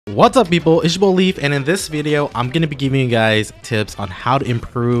What's up people, it's your boy Leaf, and in this video I'm going to be giving you guys tips on how to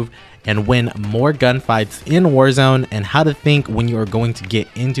improve and win more gunfights in Warzone and how to think when you are going to get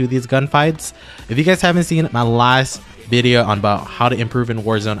into these gunfights. If you guys haven't seen my last video on about how to improve in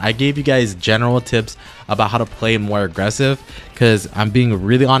Warzone, I gave you guys general tips about how to play more aggressive, because I'm being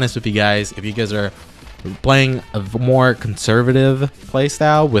really honest with you guys. If you guys are playing a more conservative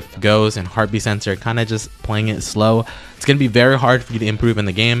playstyle with ghost and heartbeat sensor, kind of just playing it slow, it's going to be very hard for you to improve in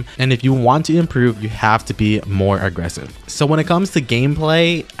the game. And if you want to improve, you have to be more aggressive. So when it comes to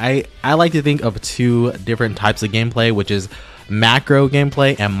gameplay, I like to think of two different types of gameplay, which is macro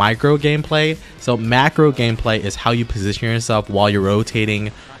gameplay and micro gameplay. So macro gameplay is how you position yourself while you're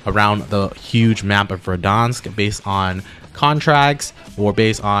rotating around the huge map of Verdansk based on contracts or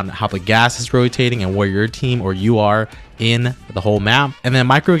based on how the gas is rotating and where your team or you are in the whole map. And then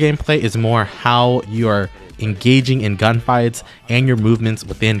micro gameplay is more how you are engaging in gunfights and your movements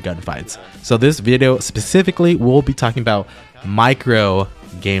within gunfights. So this video specifically will be talking about micro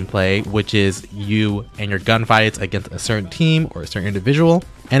gameplay, which is you and your gunfights against a certain team or a certain individual.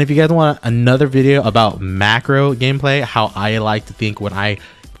 And if you guys want another video about macro gameplay, how I like to think when I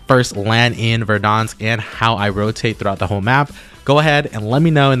first land in Verdansk and how I rotate throughout the whole map, go ahead and let me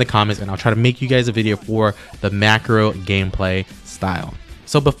know in the comments and I'll try to make you guys a video for the macro gameplay style.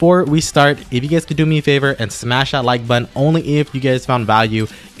 So before we start, if you guys could do me a favor and smash that like button, only if you guys found value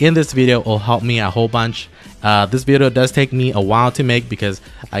in this video, it will help me a whole bunch. This video does take me a while to make because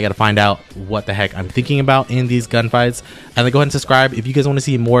I gotta find out what the heck I'm thinking about in these gunfights. And then go ahead and subscribe if you guys want to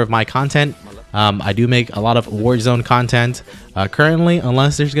see more of my content. I do make a lot of Warzone content currently,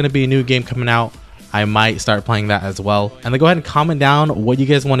 unless there's going to be a new game coming out. I might start playing that as well. And then go ahead and comment down what you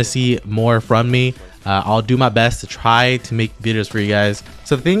guys want to see more from me. I'll do my best to try to make videos for you guys.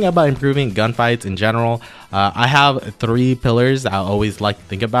 So the thing about improving gunfights in general, I have three pillars that I always like to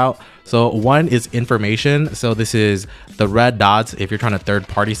think about. So one is information. So this is the red dots if you're trying to third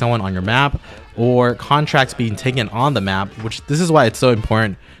party someone on your map, or contracts being taken on the map, which this is why it's so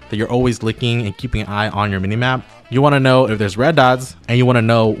important that you're always looking and keeping an eye on your minimap. You want to know if there's red dots, and you want to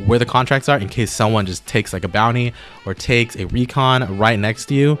know where the contracts are in case someone just takes like a bounty or takes a recon right next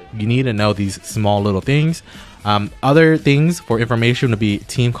to you. You need to know these small little things. Other things for information would be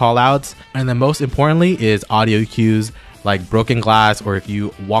team callouts, and then most importantly is audio cues like broken glass, or if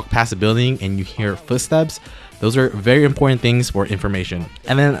you walk past a building and you hear footsteps. Those are very important things for information.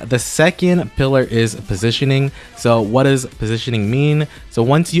 And then the second pillar is positioning. So what does positioning mean? So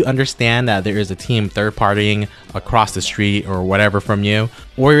once you understand that there is a team third partying across the street or whatever from you,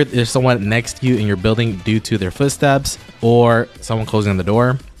 or there's someone next to you in your building due to their footsteps or someone closing the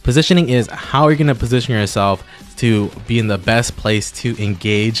door, positioning is how you're going to position yourself to be in the best place to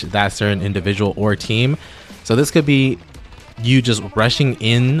engage that certain individual or team. So this could be you just rushing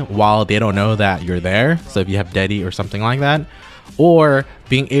in while they don't know that you're there, so if you have deadie or something like that, or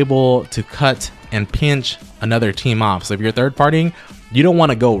being able to cut and pinch another team off. So if you're third partying, you don't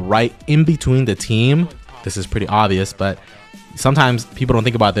want to go right in between the team. This is pretty obvious, but sometimes people don't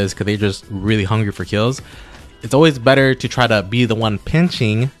think about this because they're just really hungry for kills. It's always better to try to be the one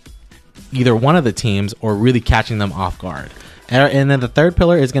pinching either one of the teams or really catching them off guard. And then the third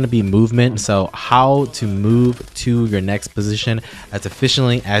pillar is going to be movement. So how to move to your next position as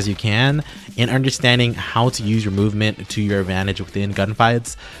efficiently as you can, and understanding how to use your movement to your advantage within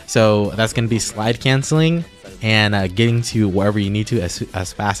gunfights. So that's going to be slide canceling and getting to wherever you need to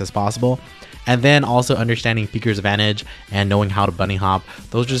as fast as possible. And then also understanding peeker's advantage and knowing how to bunny hop.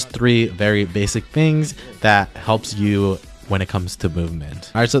 Those are just three very basic things that helps you when it comes to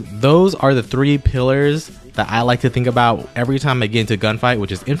movement. All right, so those are the three pillars that I like to think about every time I get into a gunfight,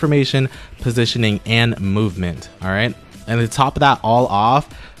 which is information, positioning, and movement. All right, and to top that all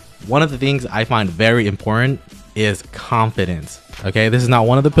off, one of the things I find very important is confidence. Okay, this is not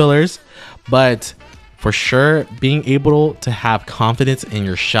one of the pillars, but for sure, being able to have confidence in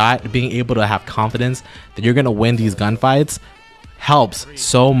your shot, being able to have confidence that you're gonna win these gunfights helps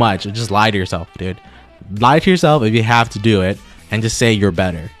so much. Just lie to yourself, dude. Lie to yourself if you have to do it, and just say you're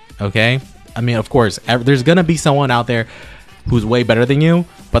better. Okay, I mean, of course, there's gonna be someone out there who's way better than you,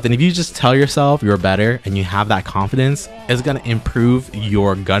 but then if you just tell yourself you're better and you have that confidence, it's gonna improve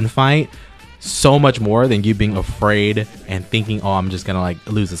your gunfight so much more than you being afraid and thinking, oh, I'm just gonna like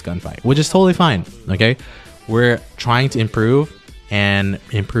lose this gunfight, which is totally fine. Okay, we're trying to improve, and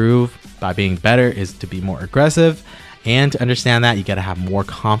improve by being better is to be more aggressive. And to understand that, you gotta have more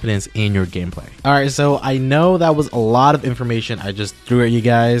confidence in your gameplay. All right, so I know that was a lot of information I just threw at you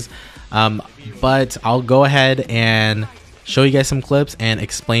guys, but I'll go ahead and show you guys some clips and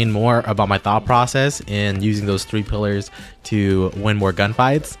explain more about my thought process in using those 3 pillars to win more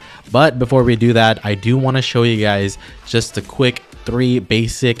gunfights. But before we do that, I do want to show you guys just a quick 3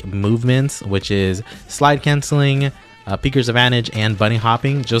 basic movements, which is slide canceling, peeker's advantage, and bunny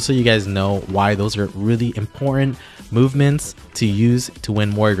hopping, just so you guys know why those are really important movements to use to win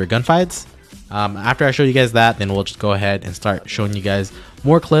more of your gunfights. After I show you guys that, then we'll just go ahead and start showing you guys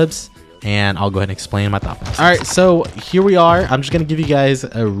more clips, and I'll go ahead and explain my thought process. All right, so here we are. I'm just gonna give you guys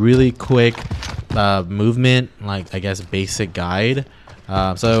a really quick movement, like I guess basic guide.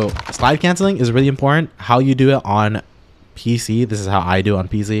 So slide canceling is really important. How you do it on PC, this is how I do it on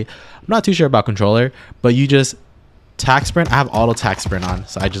PC. I'm not too sure about controller, but you just tack sprint. I have auto tack sprint on,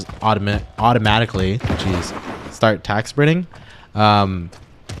 so I just automatically start tack sprinting.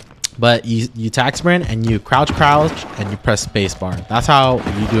 But you tack sprint and you crouch and you press spacebar. That's how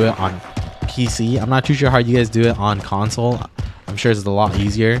you do it on PC. I'm not too sure how you guys do it on console. I'm sure it's a lot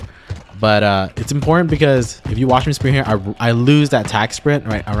easier, but it's important because if you watch me sprint here, I lose that tack sprint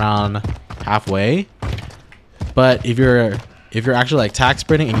right around halfway. But if you're actually like tack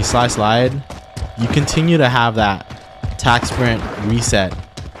sprinting and you slide, you continue to have that tack sprint reset,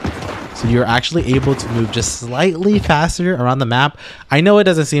 so you're actually able to move just slightly faster around the map. I know it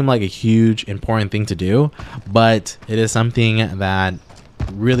doesn't seem like a huge important thing to do, but it is something that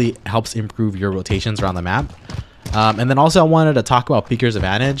really helps improve your rotations around the map. And then also I wanted to talk about peeker's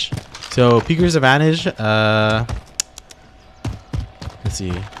advantage. So peeker's advantage, let's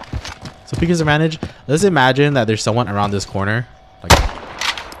see. So peeker's advantage, let's imagine that there's someone around this corner, like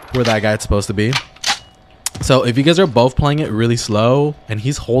where that guy's supposed to be. So if you guys are both playing it really slow and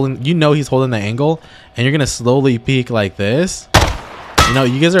he's holding, he's holding the angle, and you're gonna slowly peek like this,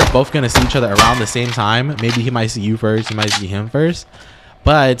 you guys are both gonna see each other around the same time. Maybe he might see you first, you might see him first.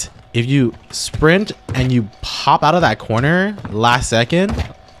 But if you sprint and you pop out of that corner last second,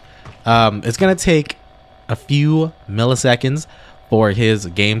 it's gonna take a few milliseconds for his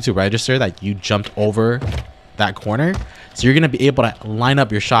game to register that you jumped over that corner. So you're gonna be able to line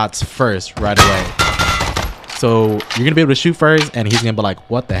up your shots first right away. So you're gonna be able to shoot first, and he's gonna be like,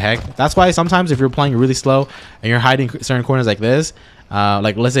 what the heck? That's why sometimes if you're playing really slow and you're hiding certain corners like this,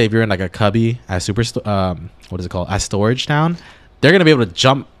 like let's say if you're in like a cubby at at storage town, they're gonna be able to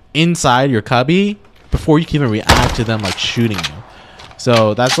jump inside your cubby before you can even react to them like shooting you.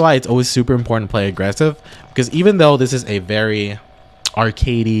 So that's why it's always super important to play aggressive, because even though this is a very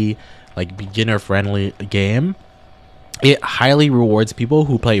arcadey, like beginner friendly game, it highly rewards people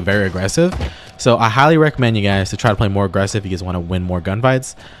who play very aggressive. So I highly recommend you guys to try to play more aggressive if you guys want to win more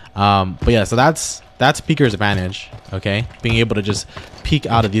gunfights. But yeah, so that's peeker's advantage. Okay, being able to just peek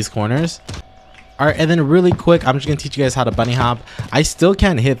out of these corners. All right, and then really quick, I'm just gonna teach you guys how to bunny hop. I still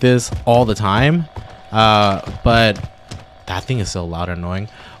can't hit this all the time, but that thing is so loud and annoying.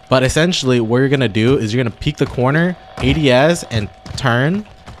 But essentially what you're gonna do is you're gonna peek the corner, ADS, and turn.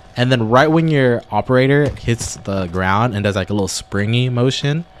 And then right when your operator hits the ground and does like a little springy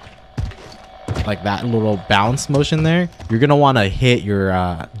motion, like that little bounce motion there, you're gonna want to hit your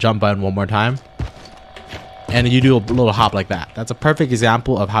jump button one more time, and you do a little hop like that. That's a perfect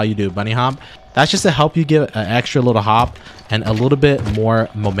example of how you do a bunny hop. That's just to help you give an extra little hop and a little bit more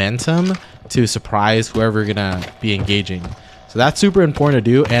momentum to surprise whoever you're gonna be engaging. So that's super important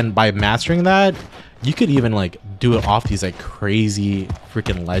to do, and by mastering that, you could even like do it off these like crazy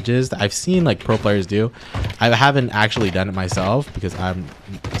freaking ledges that I've seen like pro players do. I haven't actually done it myself because I'm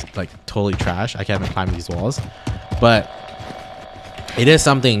like totally trash. I can't even climb these walls, but it is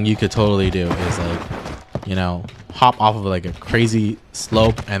something you could totally do, is like, hop off of like a crazy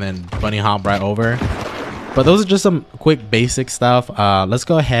slope and then bunny hop right over. But those are just some quick basic stuff. Let's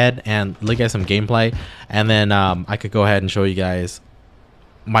go ahead and look at some gameplay, and then I could go ahead and show you guys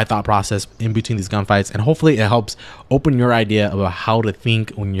my thought process in between these gunfights, and hopefully it helps open your idea about how to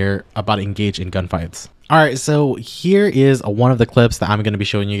think when you're about to engage in gunfights. All right, so here is one of the clips that I'm going to be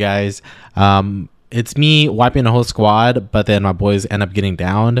showing you guys. It's me wiping a whole squad, but then my boys end up getting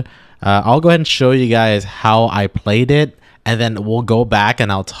downed. I'll go ahead and show you guys how I played it, and then we'll go back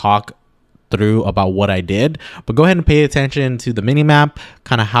and I'll talk through about what I did. But go ahead and pay attention to the mini map,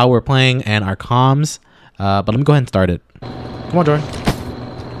 kind of how we're playing, and our comms. But let me go ahead and start it. Come on, Jordan.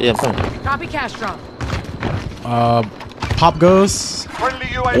 Yeah, I'm coming. Copy cash drop. Pop goes.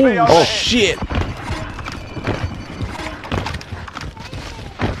 Oh shit.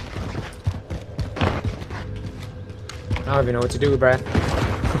 I don't even know what to do, Brad.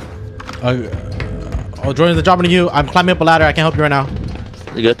 Oh, Jordan's dropping to you. I'm climbing up a ladder. I can't help you right now.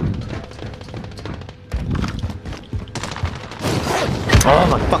 You good? Oh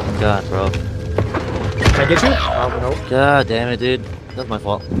my fucking god, bro. Can I get you? Oh, nope. God damn it, dude. That's my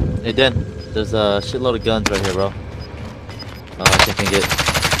fault. Hey, Dan, there's a shitload of guns right here, bro. I think I can get.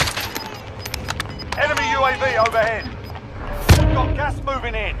 Enemy UAV overhead. Got gas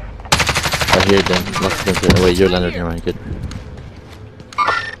moving in. Right here, Dan. Oh, wait, you're landed here, right? Good.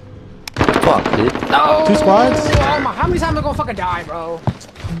 Fuck, dude. No! 2 squads? Oh my, how many times am I gonna fucking die, bro?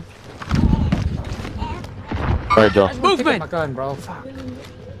 Alright, Joe. Movement! My gun, bro. Fuck.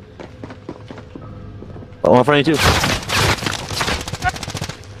 Oh, I'm front of you too.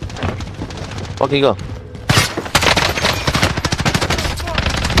 Fucking go.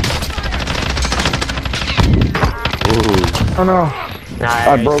 Ooh. Oh no. Nice.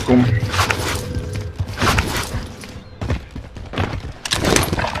 I broke him.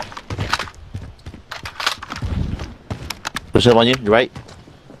 Push up on you. You're right.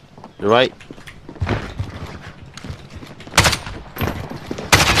 You're right.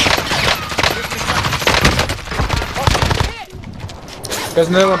 There's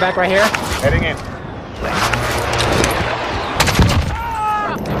another one back right here. Heading in.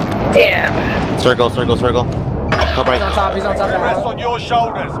 Damn. Circle, circle, circle. Top right. He's on top. He's on top of The that rest wall. on your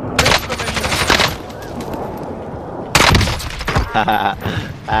shoulders.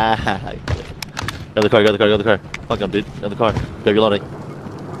 Go the car, go the car, go the car. Fuck him, dude. Go the car. Grab your loading.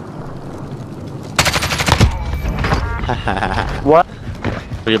 What?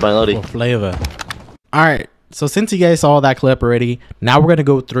 For your by loading. Oh, flavor. All right. So since you guys saw that clip already, now we're going to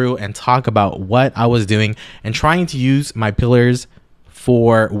go through and talk about what I was doing and trying to use my pillars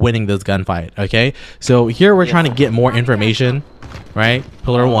for winning this gunfight. Okay. So here we're trying to get more information, right?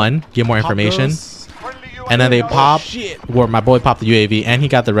 Pillar 1, get more information. And then they pop, where my boy popped the UAV and he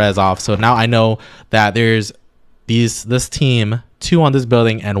got the res off. So now I know that there's this team, 2 on this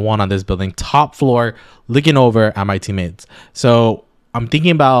building and 1 on this building, top floor, looking over at my teammates. So I'm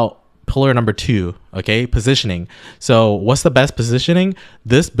thinking about pillar number 2, okay, positioning. So what's the best positioning?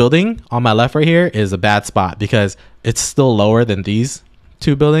 This building on my left right here is a bad spot because it's still lower than these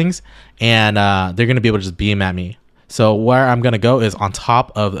 2 buildings, and they're gonna be able to just beam at me. So where I'm gonna go is on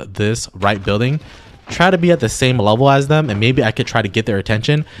top of this right building, try to be at the same level as them, and maybe I could try to get their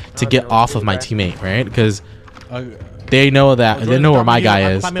attention to get off of my teammate, right? Because they know that they know where my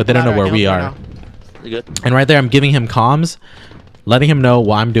guy is, but they don't know where we are. You good? And right there, I'm giving him comms, letting him know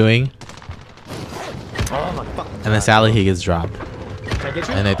what I'm doing. And then Sally, he gets dropped. Can I get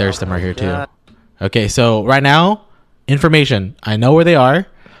you? And they thirst him right here too. Okay, so right now, information. I know where they are.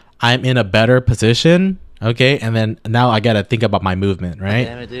 I'm in a better position. Okay, and then now I gotta think about my movement, right?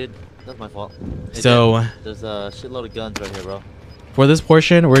 Damn it, dude. That's my fault. Hey, So Dan, there's a shitload of guns right here, bro. for this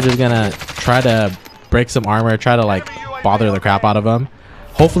portion, we're just gonna try to break some armor, try to like bother the crap out of them.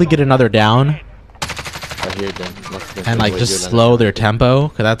 Hopefully get another down. Right here, Dan. And like just slow their tempo,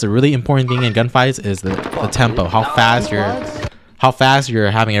 because that's a really important thing in gunfights is the tempo, how fast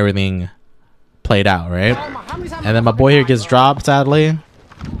you're having everything played out, right? And then my boy here gets dropped, sadly.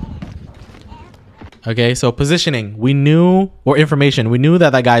 Okay, so positioning, we knew, or information, we knew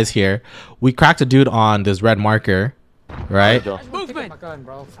that that guy's here. We cracked a dude on this red marker, right? Movement. My gun,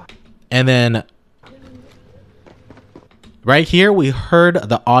 bro. Fuck. And then right here, we heard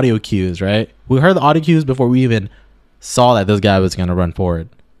the audio cues, right? We heard the audio cues before we even saw that this guy was going to run forward.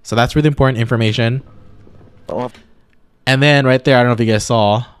 So that's really important information. And then right there, I don't know if you guys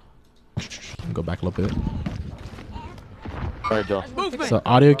saw. Go back a little bit. Alright, Joe. So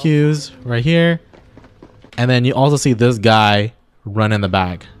audio cues right here. And then you also see this guy run in the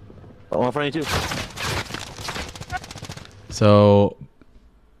back. Oh, I'm front of you too. So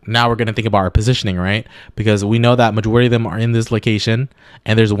now we're going to think about our positioning, right? Because we know that majority of them are in this location,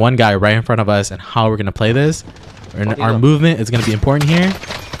 and there's one guy right in front of us, and how we're going to play this. And our movement is going to be important here.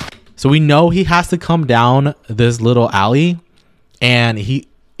 So we know he has to come down this little alley, and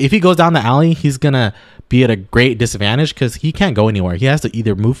if he goes down the alley, he's going to be at a great disadvantage because he can't go anywhere. He has to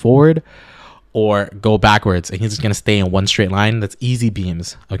either move forward or go backwards, and he's just going to stay in one straight line. That's easy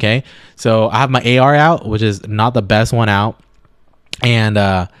beams. Okay. So I have my AR out, which is not the best one out. And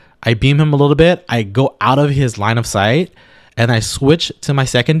I beam him a little bit. I go out of his line of sight and I switch to my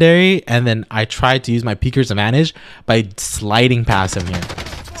secondary. And then I try to use my peeker's advantage by sliding past him here.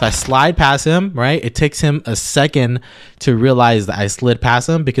 So I slide past him, right? It takes him a second to realize that I slid past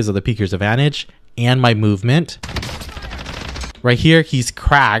him because of the peeker's advantage and my movement. Right here, he's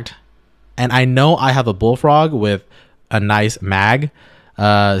cracked. And I know I have a bullfrog with a nice mag.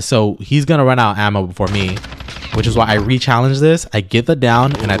 So he's going to run out of ammo before me, which is why I re-challenge this. I get the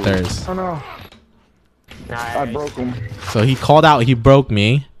down and I thirst. Oh no. Nice. I broke him. So he called out, he broke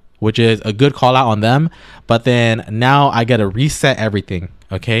me, which is a good call out on them. But then now I got to reset everything.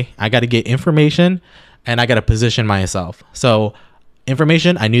 Okay. I got to get information. and I gotta position myself. So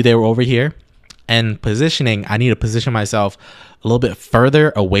information, I knew they were over here, and positioning, I need to position myself a little bit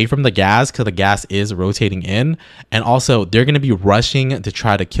further away from the gas because the gas is rotating in, and also they're gonna be rushing to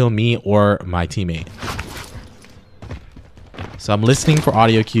try to kill me or my teammate. So I'm listening for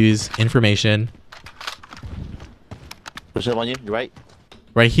audio cues, information. Push up on you. You're right.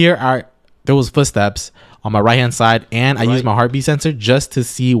 Right here are there was footsteps on my right hand side, and I used my heartbeat sensor just to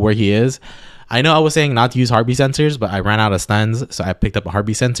see where he is. I know I was saying not to use heartbeat sensors, but I ran out of stuns, so I picked up a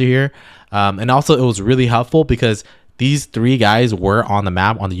heartbeat sensor here. And also it was really helpful because these 3 guys were on the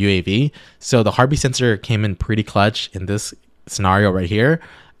map on the UAV, so the heartbeat sensor came in pretty clutch in this scenario right here.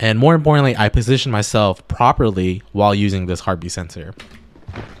 And more importantly, I positioned myself properly while using this heartbeat sensor.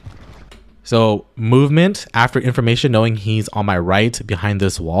 So movement after information, knowing he's on my right behind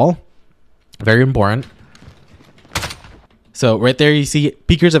this wall, very important. So right there, you see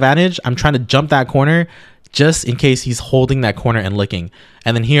peeker's advantage. I'm trying to jump that corner just in case he's holding that corner and licking.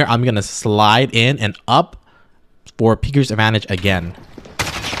 And then here, I'm going to slide in and up for peeker's advantage again.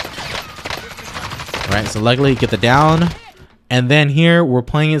 All right, so luckily get the down. And then here, we're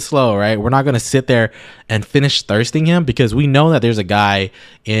playing it slow, right? We're not going to sit there and finish thirsting him because we know that there's a guy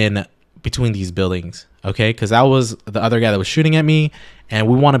in between these buildings, okay? Because that was the other guy that was shooting at me, and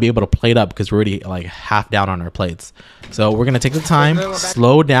we want to be able to plate up because we're already like half down on our plates. So we're gonna take the time,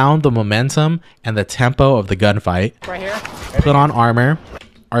 slow down the momentum and the tempo of the gunfight. Right here. Put on armor.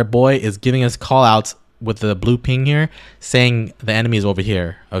 Our boy is giving us call outs with the blue ping here, saying the enemy is over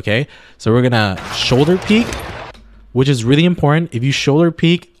here, okay? So we're gonna shoulder peek, which is really important. If you shoulder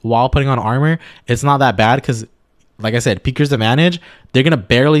peek while putting on armor, it's not that bad because, like I said, peeker's advantage, they're gonna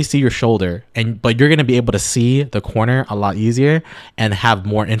barely see your shoulder, but you're gonna be able to see the corner a lot easier and have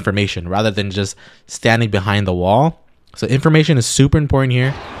more information rather than just standing behind the wall. So information is super important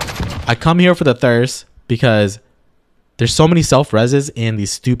here. I come here for the thirst because there's so many self-reses in these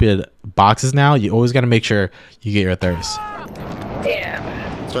stupid boxes now. You always gotta make sure you get your thirst.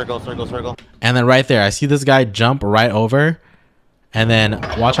 Circle, circle, circle. And then right there, I see this guy jump right over, and then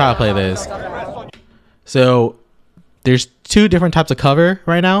watch how I play this. So there's 2 different types of cover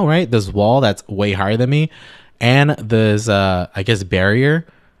right now, right? This wall that's way higher than me, and this I guess barrier.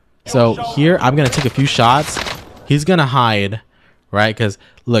 So here I'm gonna take a few shots. He's gonna hide, right? Because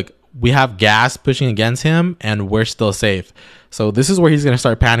look, we have gas pushing against him and we're still safe. So this is where he's gonna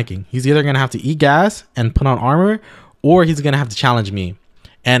start panicking. He's either gonna have to eat gas and put on armor, or he's gonna have to challenge me.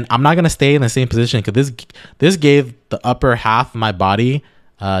 And I'm not gonna stay in the same position because this gave the upper half of my body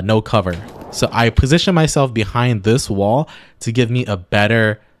no cover. So I position myself behind this wall to give me a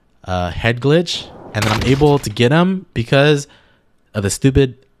better head glitch, and then I'm able to get him because of the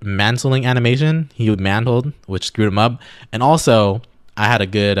stupid mantling animation. He mantled, which screwed him up, and also I had a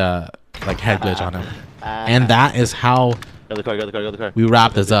good like head glitch on him. And that is how Go the car, go the car, go the car. we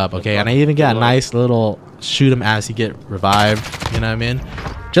wrap this up, okay? And I even got a nice little shoot him as he get revived, you know what I mean?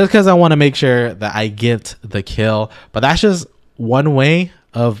 Just because I want to make sure that I get the kill. But that's just one way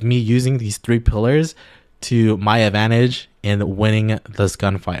of me using these 3 pillars to my advantage in winning this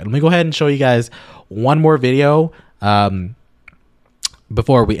gunfight. Let me go ahead and show you guys one more video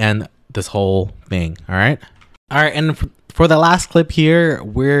before we end this whole thing. All right, and for the last clip here,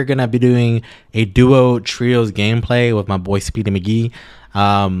 we're gonna be doing a duo trios gameplay with my boy Speedy McGee.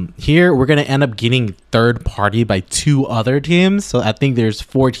 Here we're gonna end up getting third party by 2 other teams, so I think there's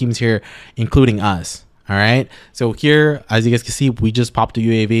 4 teams here including us. All right, so here, as you guys can see, we just popped a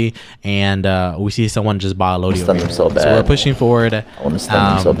UAV, and we see someone just bought a loading over here. So bad. So we're pushing forward. I want to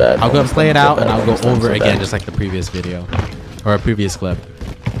stun him so bad. I'll go and play it out, and I'll go over so again, bad. just like the previous video or a previous clip.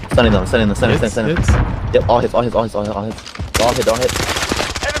 Stunning them, stunning them, stunning them, Hits, stunning hits. them. Yep, all hits, all hits, all hits, all hits, all hits. All hit, all hit.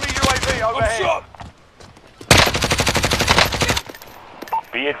 Enemy UAV overhead.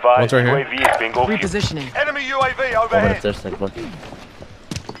 Be advised, One's right here. UAV is bingo fuel. Repositioning. Enemy UAV Oh, overhead. right, there's like, look.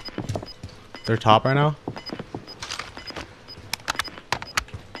 They're top right now.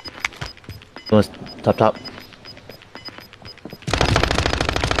 Top, top.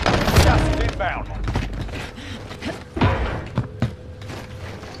 Gas is inbound.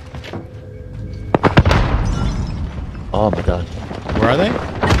 Oh my god. Where are they?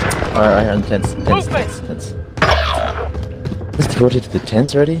 Alright, I'm tense, tense, tense, tense. Is it rotate to the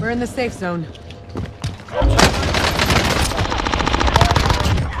tents already? We're in the safe zone.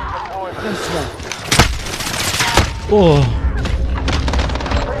 No sweat. Oh,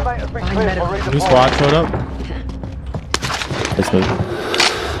 Teammate has been Find cleared for medical. new redeployment. squad showed up. Let's move.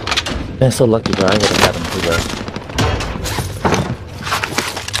 Man, so lucky, bro. I would have had him too, bro.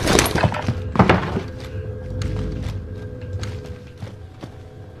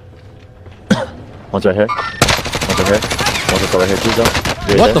 One's right here. One's right here. One's also right here too, though.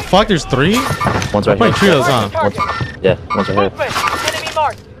 Right What there. the fuck? There's 3? One's right Playing here. trios, huh? Yeah, one's right here. Movement. Enemy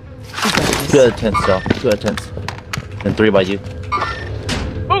marked. We got 2 this. out of tents, y'all. 2 out of tents. And 3 by you.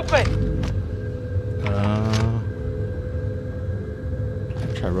 Movement.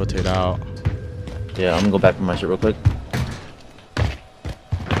 Try to rotate out. Yeah, I'm gonna go back for my shit real quick.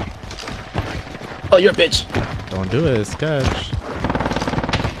 Oh, you're a bitch. Don't do it, it's sketch.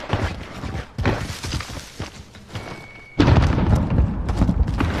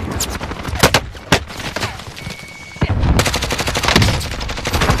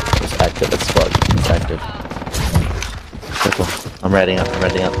 It's active as fuck. It's active. Careful. I'm readying up. I'm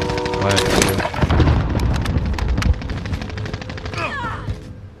readying up. What?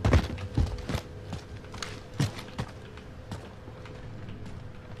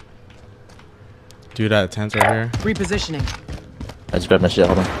 Dude at tents right here. Repositioning. I just grabbed my shit.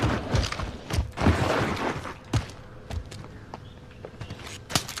 Hold on.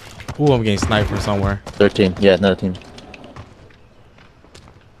 Ooh, I'm getting sniped from somewhere. 13. Yeah, another team.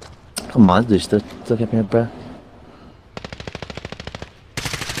 Come on, dude. Still kept here, bruh.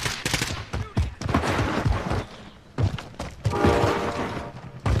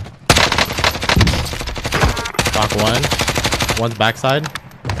 Knock one. One's backside.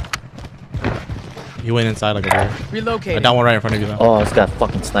 He went inside like a bear. I Relocating. down one right in front of you though. Oh, this guy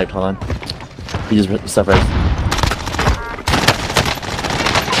fucking sniped. Hold on. He just stuff right.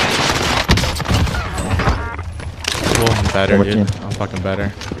 Cool, I'm better, One more dude. team. I'm fucking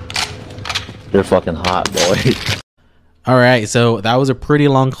better. You're fucking hot, boy. All right, so that was a pretty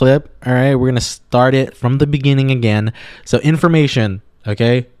long clip. All right, we're gonna start it from the beginning again. So information,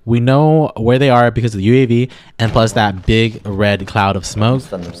 okay? We know where they are because of the UAV and plus that big red cloud of smoke.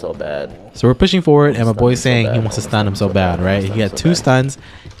 Stunned him so bad. So we're pushing forward, and my Stun boy's him so saying he bad. wants to stun him so bad, right? He got so 2 bad. stuns.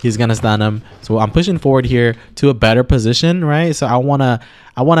 He's gonna stun him. So I'm pushing forward here to a better position, right? So I wanna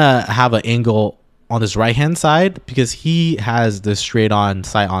have an angle on this right hand side because he has the straight on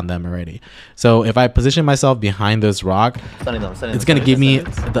sight on them already. So if I position myself behind this rock, Stunning them, stunning it's them, gonna give me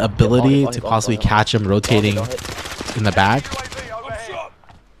stunning them. the ability Don't to hit, possibly don't hit. catch him rotating Don't hit. in the back. UAV overhead.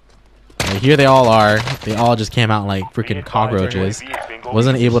 And here they all are. They all just came out like freaking cockroaches.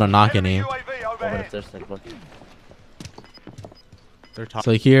 Wasn't able to knock any. UAV Oh, but overhead. if there's like, look.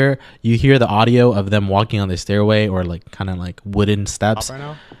 So here you hear the audio of them walking on the stairway or like kind of like wooden steps.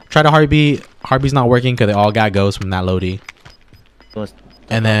 Try to heartbeat. Heartbeat's not working because they all got ghosts from that Lodi.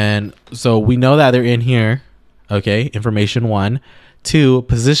 And then so we know that they're in here. Okay, information 1. 2,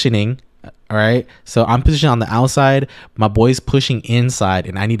 positioning. All right, so I'm positioned on the outside. My boy's pushing inside,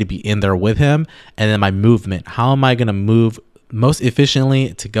 and I need to be in there with him. And then my movement. How am I gonna move most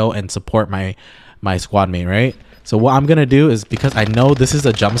efficiently to go and support my squad mate? Right. So what I'm gonna do is because I know this is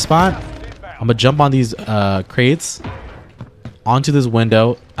a jump spot, I'm gonna jump on these crates onto this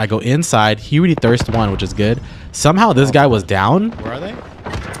window. I go inside. He already thirst one, which is good. Somehow this guy was down. Where are they?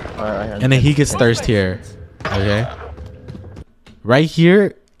 And then he gets thirst here. Okay. Right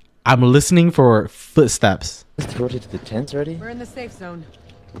here, I'm listening for footsteps. Is he rotated to the tents already? We're in the safe zone.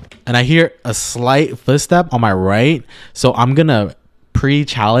 And I hear a slight footstep on my right. So I'm going to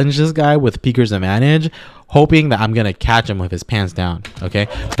pre-challenge this guy with Peeker's advantage, hoping that I'm going to catch him with his pants down. Okay.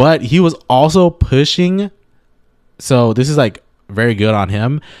 But he was also pushing. So this is like very good on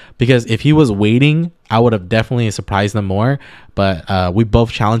him because if he was waiting, I would have definitely surprised them more. But we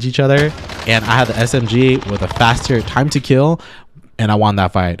both challenged each other, and I had the SMG with a faster time to kill, and I won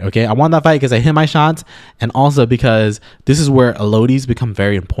that fight. Okay, I won that fight because I hit my shots, and also because this is where Elodis become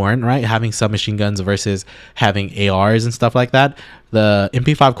very important, right? Having submachine guns versus having ARs and stuff like that. The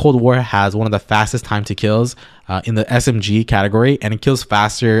MP5 Cold War has one of the fastest time to kills in the SMG category, and it kills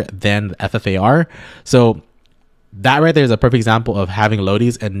faster than the FFAR. So that right there is a perfect example of having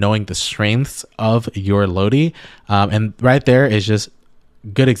Lodis and knowing the strengths of your Lodi. And right there is just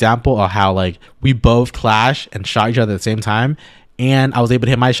good example of how like we both clash and shot each other at the same time. And I was able to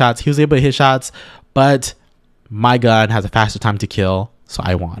hit my shots. He was able to hit shots, but my gun has a faster time to kill. So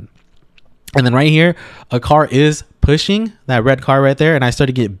I won. And then right here, a car is pushing, that red car right there, and I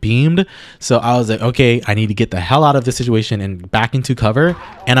started to get beamed. So I was like, okay, I need to get the hell out of this situation and back into cover.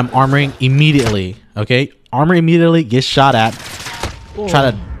 And I'm armoring immediately. Okay, armor immediately, get shot at.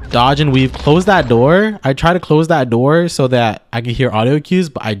 Try to dodge and weave, close that door. I try to close that door so that I could hear audio cues,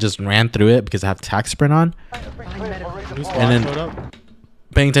 but I just ran through it because I have tac sprint on. And then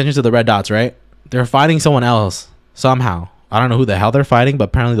paying attention to the red dots, right? They're fighting someone else somehow. I don't know who the hell they're fighting, but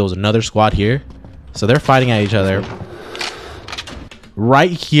apparently there was another squad here. So they're fighting at each other.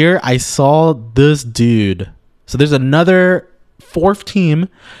 Right here, I saw this dude. So there's another 4th team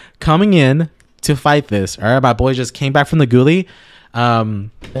coming in to fight this. All right, my boy just came back from the ghoulie.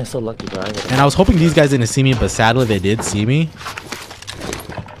 Man, so lucky, bro. And I was hoping these guys didn't see me, but sadly they did see me.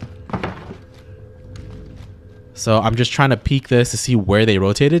 So I'm just trying to peek this to see where they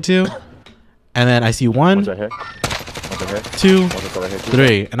rotated to. And then I see one, One's right here. One's right here. two, One's right here, too.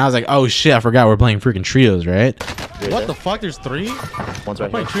 three. And I was like, oh shit, I forgot we're playing freaking trios, right? Right What there. the fuck? There's three? One's right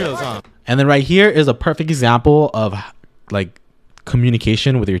here. Trios, huh? And then right here is a perfect example of like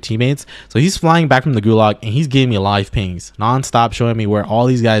communication with your teammates. So he's flying back from the gulag and he's giving me live pings non-stop, showing me where all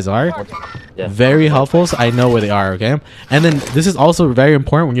these guys are. Yeah. Very helpful, so I know where they are. Okay, and then this is also very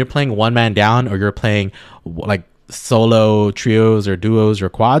important when you're playing one man down or you're playing like solo trios or duos or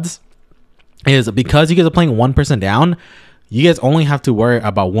quads, is because you guys are playing one person down, you guys only have to worry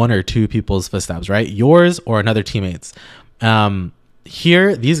about one or two people's footsteps, right? Yours or another teammate's.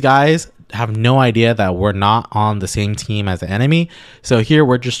 Here these guys have no idea that we're not on the same team as the enemy, so here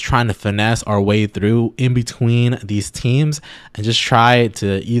we're just trying to finesse our way through in between these teams and just try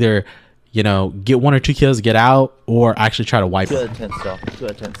to either, you know, get one or two kills, get out, or actually try to wipe 2 it. out of 10, so 2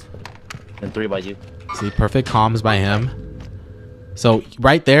 out of 10. And 3 by you. See, perfect comms by him. So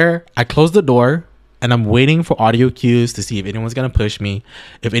right there, I closed the door and I'm waiting for audio cues to see if anyone's gonna push me,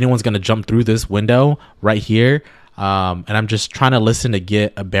 if anyone's gonna jump through this window right here. And I'm just trying to listen to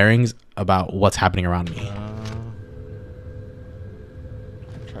get a bearings about what's happening around me.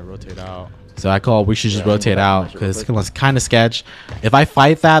 Try to rotate out. So I call we should just rotate out because it's kind of sketch. If I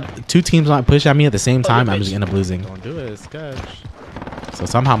fight that, two teams might push at me at the same time. I'm just gonna end up losing. Don't do it, sketch. So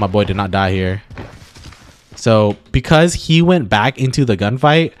somehow my boy did not die here. So because he went back into the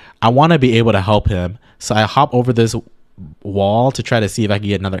gunfight, I want to be able to help him. So I hop over this wall to try to see if I can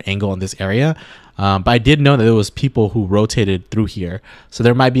get another angle in this area. But I did know that there was people who rotated through here. So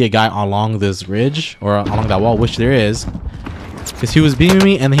there might be a guy along this ridge or along that wall, which there is. Because he was beaming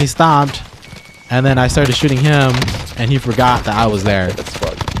me and then he stopped. And then I started shooting him and he forgot that I was there.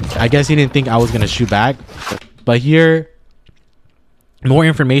 I guess he didn't think I was going to shoot back. But here, more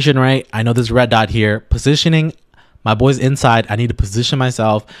information, right? I know there's a red dot here. Positioning. My boy's inside. I need to position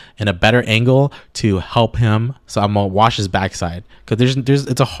myself in a better angle to help him. So I'm gonna watch his backside because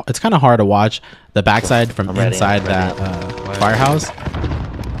it's kind of hard to watch the backside from inside that firehouse.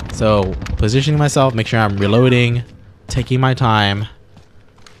 So positioning myself, make sure I'm reloading, taking my time,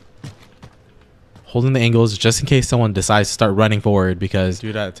 holding the angles just in case someone decides to start running forward because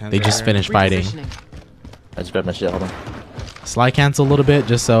they just finished fighting. I just grabbed my shit. Hold on. Slide cancel a little bit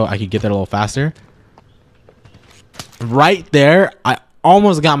just so I could get there a little faster. Right there, I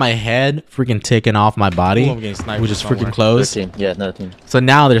almost got my head freaking taken off my body, which is freaking close. Yeah, another team. So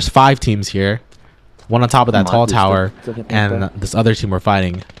now there's 5 teams here, one on top of that tall tower, still and this other team we're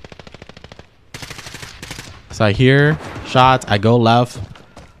fighting. So I hear shots. I go left.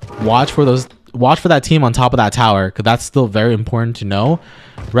 Watch for that team on top of that tower, because that's still very important to know.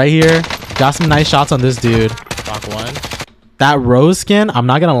 Right here, got some nice shots on this dude. Knock one. That Rose skin, I'm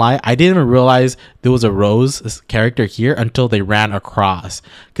not gonna lie, I didn't even realize there was a Rose character here until they ran across.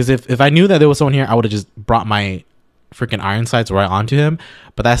 Because if I knew that there was someone here, I would have just brought my freaking iron sights right onto him.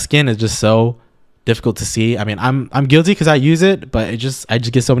 But that skin is just so difficult to see. I mean, I'm guilty because I use it, but I just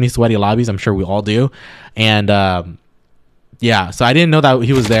get so many sweaty lobbies. I'm sure we all do. And yeah, so I didn't know that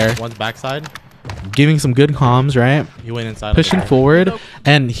he was there. One's backside, giving some good comms, right? He went inside, pushing forward.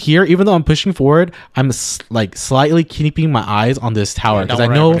 And here, even though I'm pushing forward, I'm like slightly keeping my eyes on this tower because I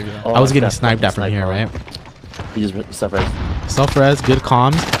know I was getting sniped at from here, right? He just self-res, good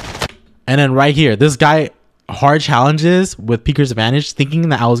comms. And then right here, this guy hard challenges with Peeker's advantage, thinking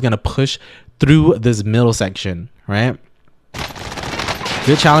that I was gonna push through this middle section, right?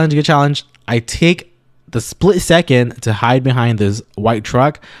 Good challenge, good challenge. I take the split second to hide behind this white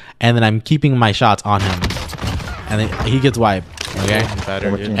truck, and then I'm keeping my shots on him, and then he gets wiped. Okay,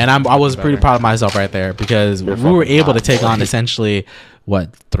 and I was pretty proud of myself right there because we were able to take on essentially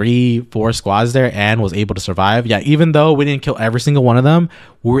what 3-4 squads there and was able to survive. Yeah, even though we didn't kill every single one of them,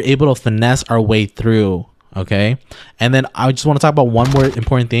 we were able to finesse our way through. Okay, and then I just want to talk about one more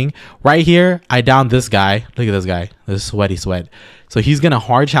important thing right here. I downed this guy. Look at this guy, this sweaty sweat. So he's gonna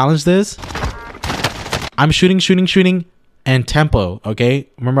hard challenge this. I'm shooting, and tempo, okay?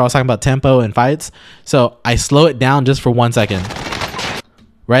 Remember I was talking about tempo and fights? So I slow it down just for 1 second.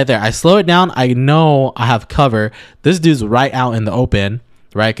 Right there, I slow it down. I know I have cover. This dude's right out in the open,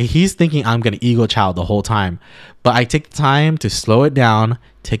 right? 'Cause he's thinking I'm gonna ego chow the whole time. But I take the time to slow it down,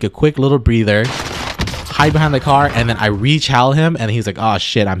 take a quick little breather, hide behind the car, and then I re-chow him, and he's like, oh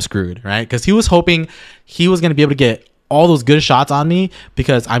shit, I'm screwed, right? Because he was hoping he was gonna be able to get all those good shots on me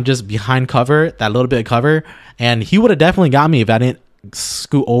because I'm just behind cover, that little bit of cover, and he would have definitely got me if I didn't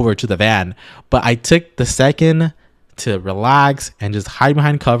scoot over to the van. But I took the second to relax and just hide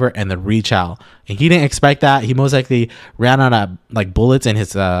behind cover and then reach out. And he didn't expect that. He most likely ran out of like bullets in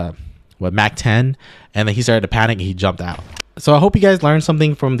his Mac 10, and then he started to panic and he jumped out. So I hope you guys learned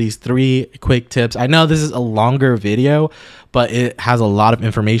something from these 3 quick tips. I know this is a longer video, but it has a lot of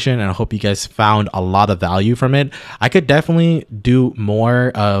information, and I hope you guys found a lot of value from it. I could definitely do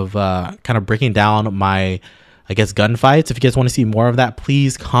more of kind of breaking down my, I guess, gunfights. If you guys want to see more of that,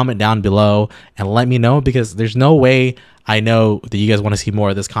 please comment down below and let me know, because there's no way I know that you guys want to see more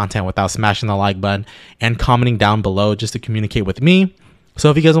of this content without smashing the like button and commenting down below just to communicate with me. So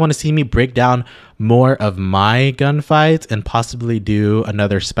if you guys want to see me break down more of my gunfights and possibly do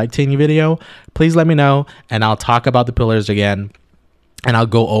another spectating video, please let me know, and I'll talk about the pillars again, and I'll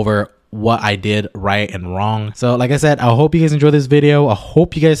go over what I did right and wrong. So like I said, I hope you guys enjoyed this video. I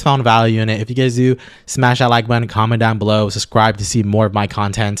hope you guys found value in it. If you guys do, smash that like button, comment down below, subscribe to see more of my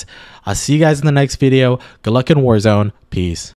content. I'll see you guys in the next video. Good luck in Warzone. Peace.